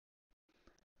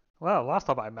Well, last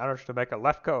time I managed to make a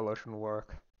left coalition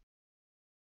work.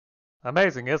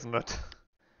 Amazing, isn't it?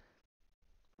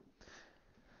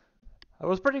 I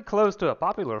was pretty close to a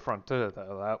popular front too,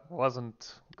 though. That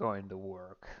wasn't going to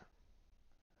work.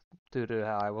 Due to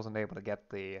how I wasn't able to get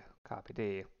the copy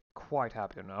D quite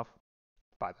happy enough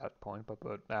by that point,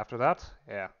 but after that,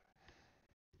 yeah.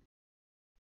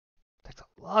 Takes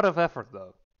a lot of effort,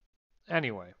 though.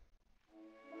 Anyway.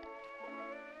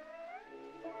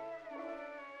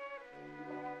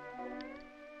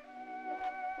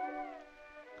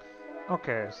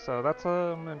 Okay, so that's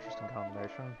an interesting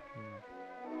combination.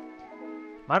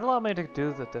 Might allow me to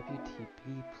do the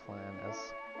WTB plan as,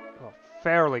 well,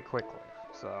 fairly quickly.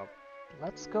 So,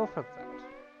 let's go for that.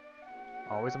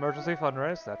 Always emergency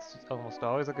fundraise, that's almost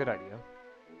always a good idea.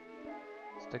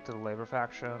 Stick to the labor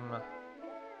faction.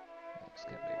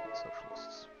 Scandinavian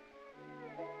socialists.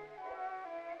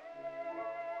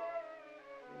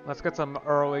 Let's get some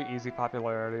early, easy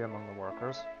popularity among the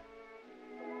workers.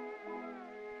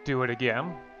 Do it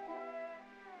again.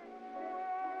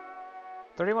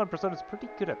 31% is pretty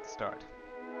good at the start.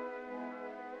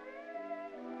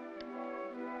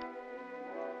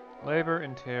 Labor,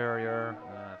 interior,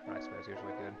 rice is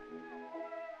usually good.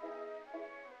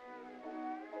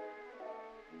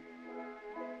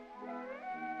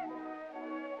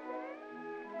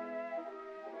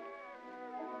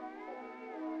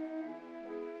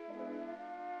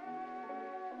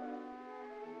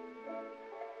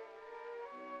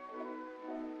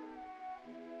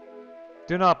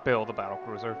 Do not build a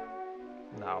battlecruiser.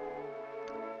 No.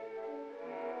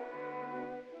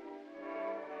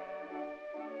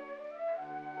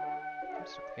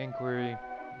 Inquiry.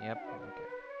 Yep, okay.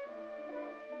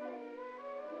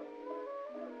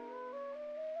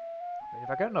 I mean, if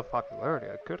I get enough popularity,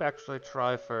 I could actually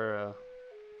try for a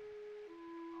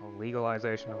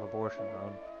legalization of abortion,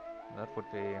 though. That would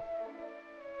be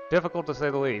difficult to say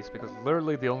the least, because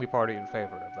literally the only party in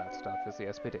favor of that stuff is the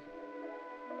SPD.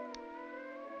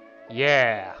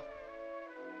 Yeah!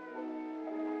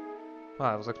 Well,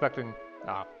 I was expecting...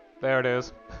 Ah, there it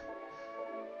is.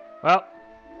 Well,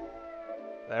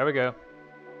 there we go.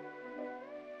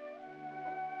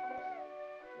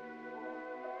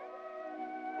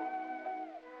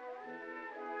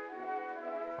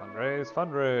 Fundraise,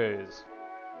 fundraise!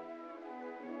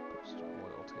 Postal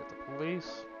loyalty at the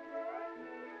police.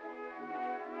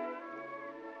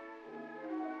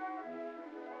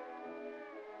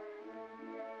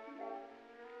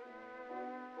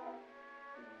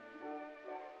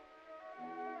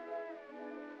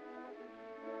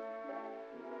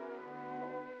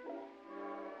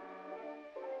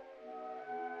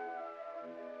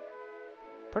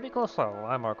 Pretty close to a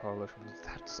Weimar coalition.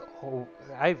 That's oh,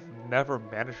 I've never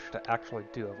managed to actually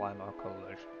do a Weimar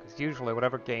coalition because usually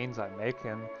whatever gains I make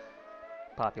in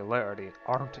popularity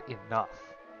aren't enough.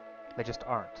 They just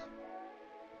aren't.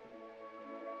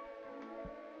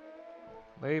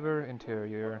 Labor,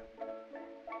 interior,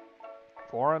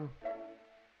 foreign,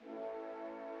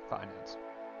 finance.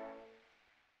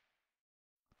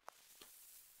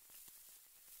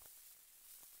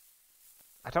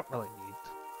 I don't really need.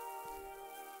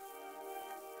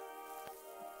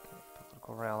 Okay,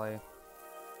 political rally.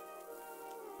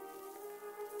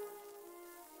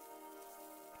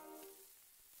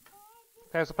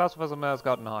 Okay, so pacifism has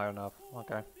gotten high enough.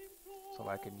 Okay. So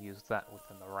I can use that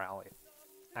within the rally.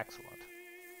 Excellent.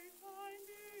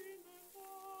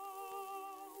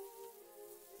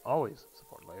 Always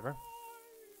support labor.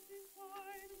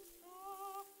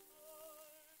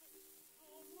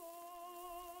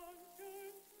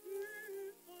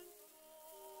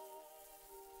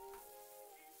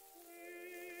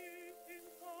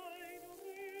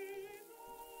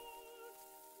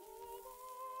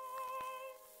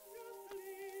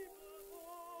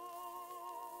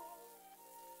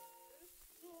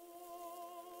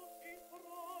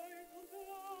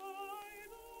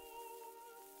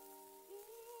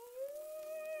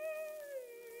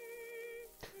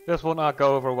 This will not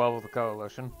go over well with the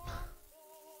coalition.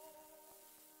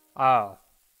 Ah,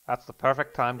 that's the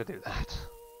perfect time to do that.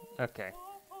 Okay.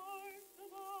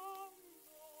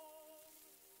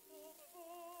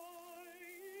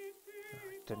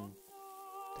 Didn't...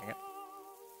 Dang it.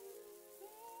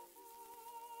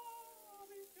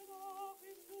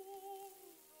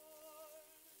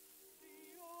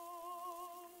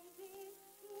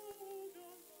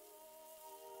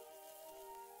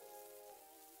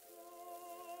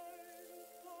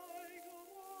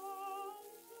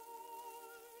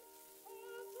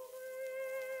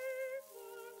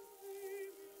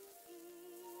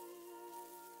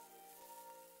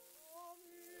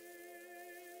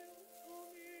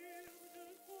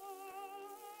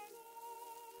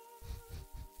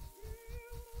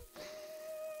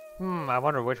 I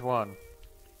wonder which one.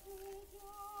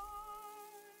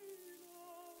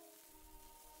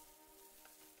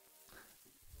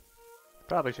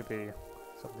 Probably should be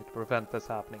something to prevent this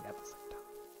happening at the same time.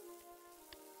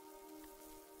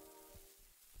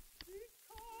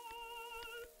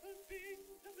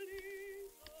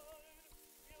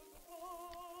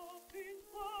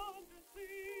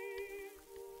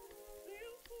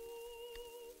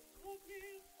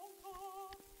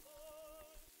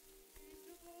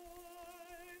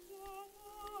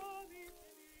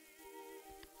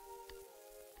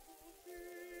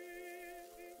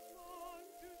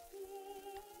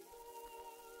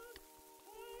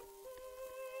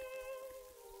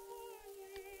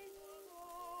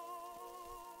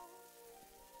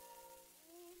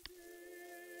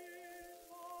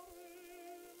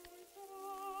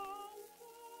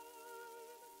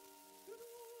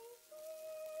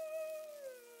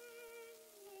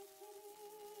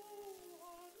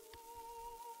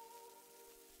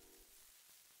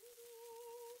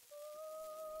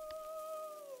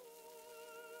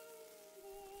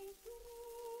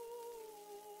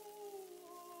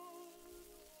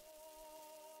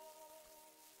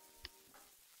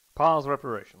 Pause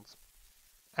reparations.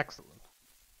 Excellent.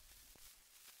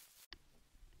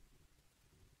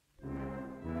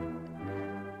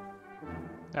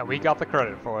 Yeah, we got the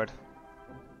credit for it.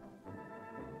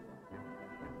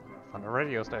 On the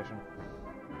radio station.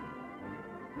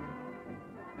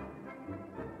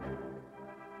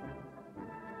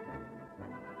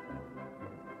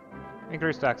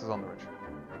 Increase taxes on the rich.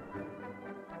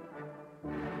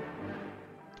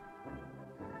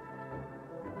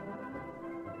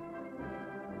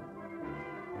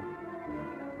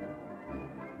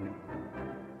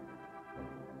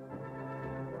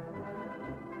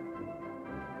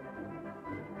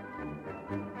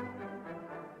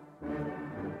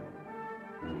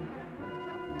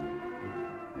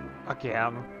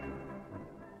 Again.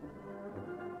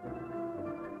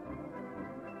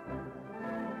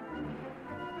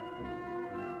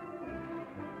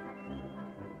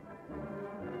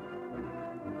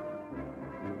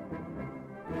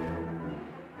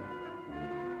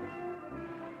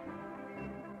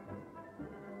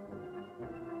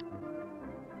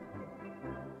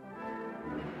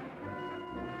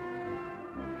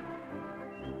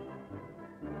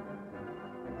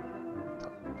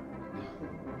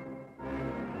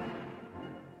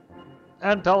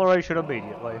 And toleration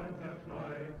immediately.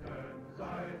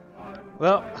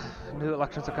 Well, new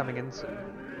elections are coming in soon.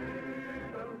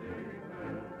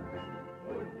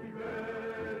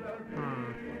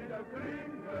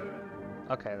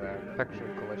 Okay, the picture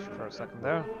glitched for a second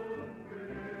there.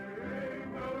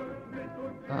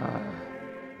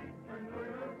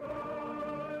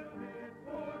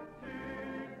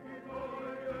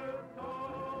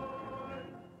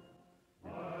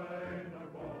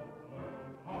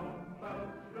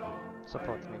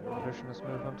 Support the new revisionist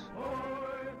movement.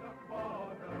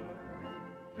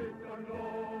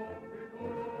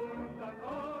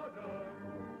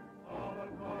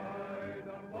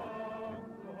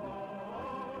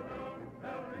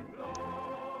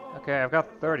 Okay, I've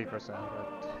got 30%,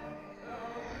 but...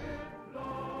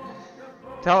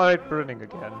 Tolerate pruning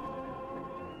again.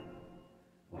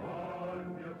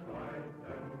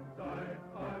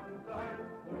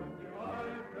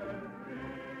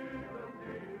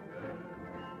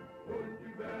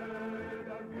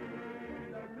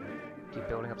 Keep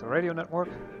building up the radio network.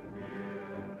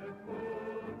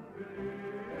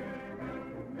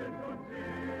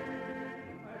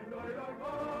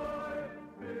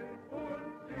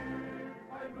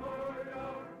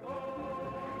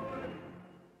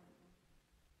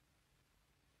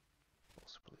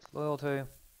 Police loyalty.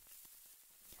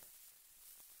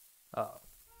 Oh.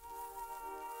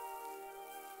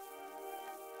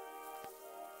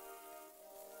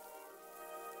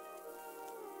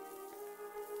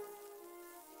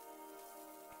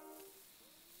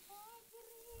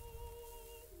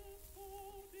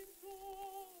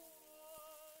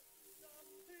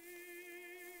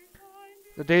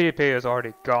 The DDP is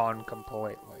already gone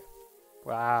completely.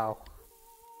 Wow.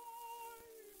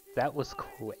 That was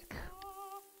quick.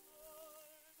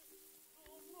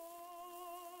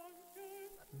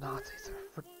 The Nazis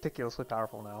are ridiculously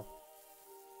powerful now.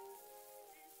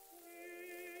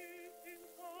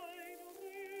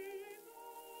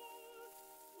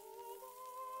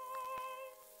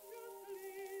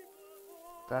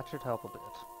 That should help a bit.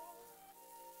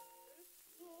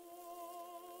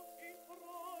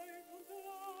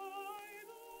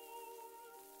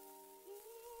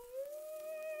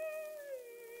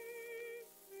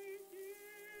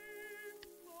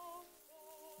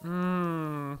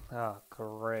 Ah,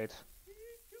 great. great.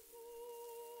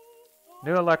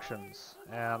 New elections,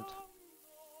 and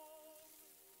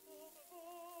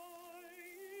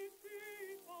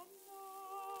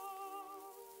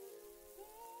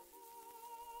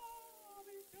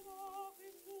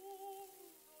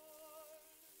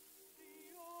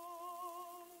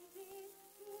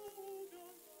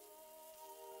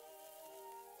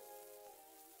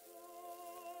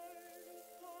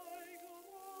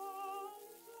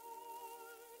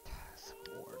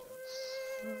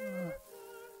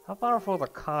how powerful are the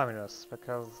communists?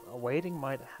 Because waiting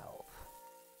might help.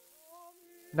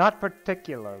 Not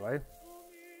particularly.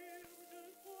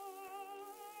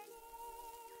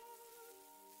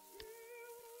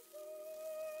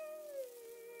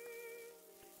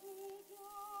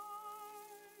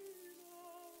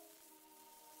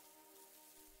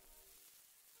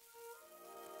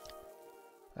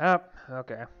 Ah,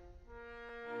 okay.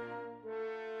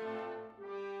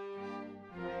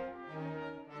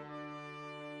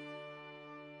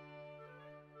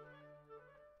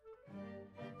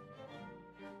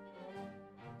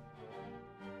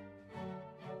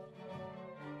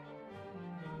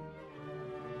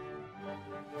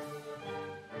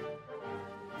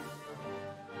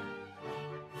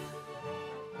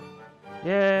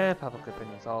 Yeah, public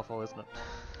opinion's awful, isn't it?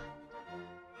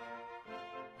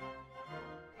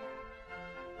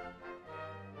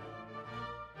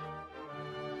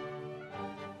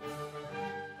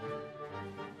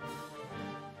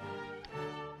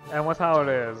 And with how it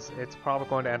is, it's probably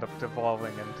going to end up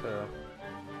devolving into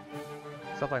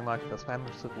something like the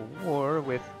Spanish Civil War,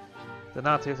 with the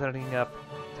Nazis ending up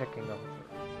taking over on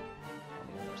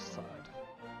the other side.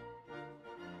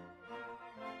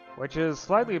 Which is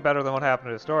slightly better than what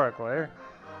happened historically,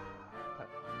 but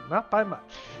not by much.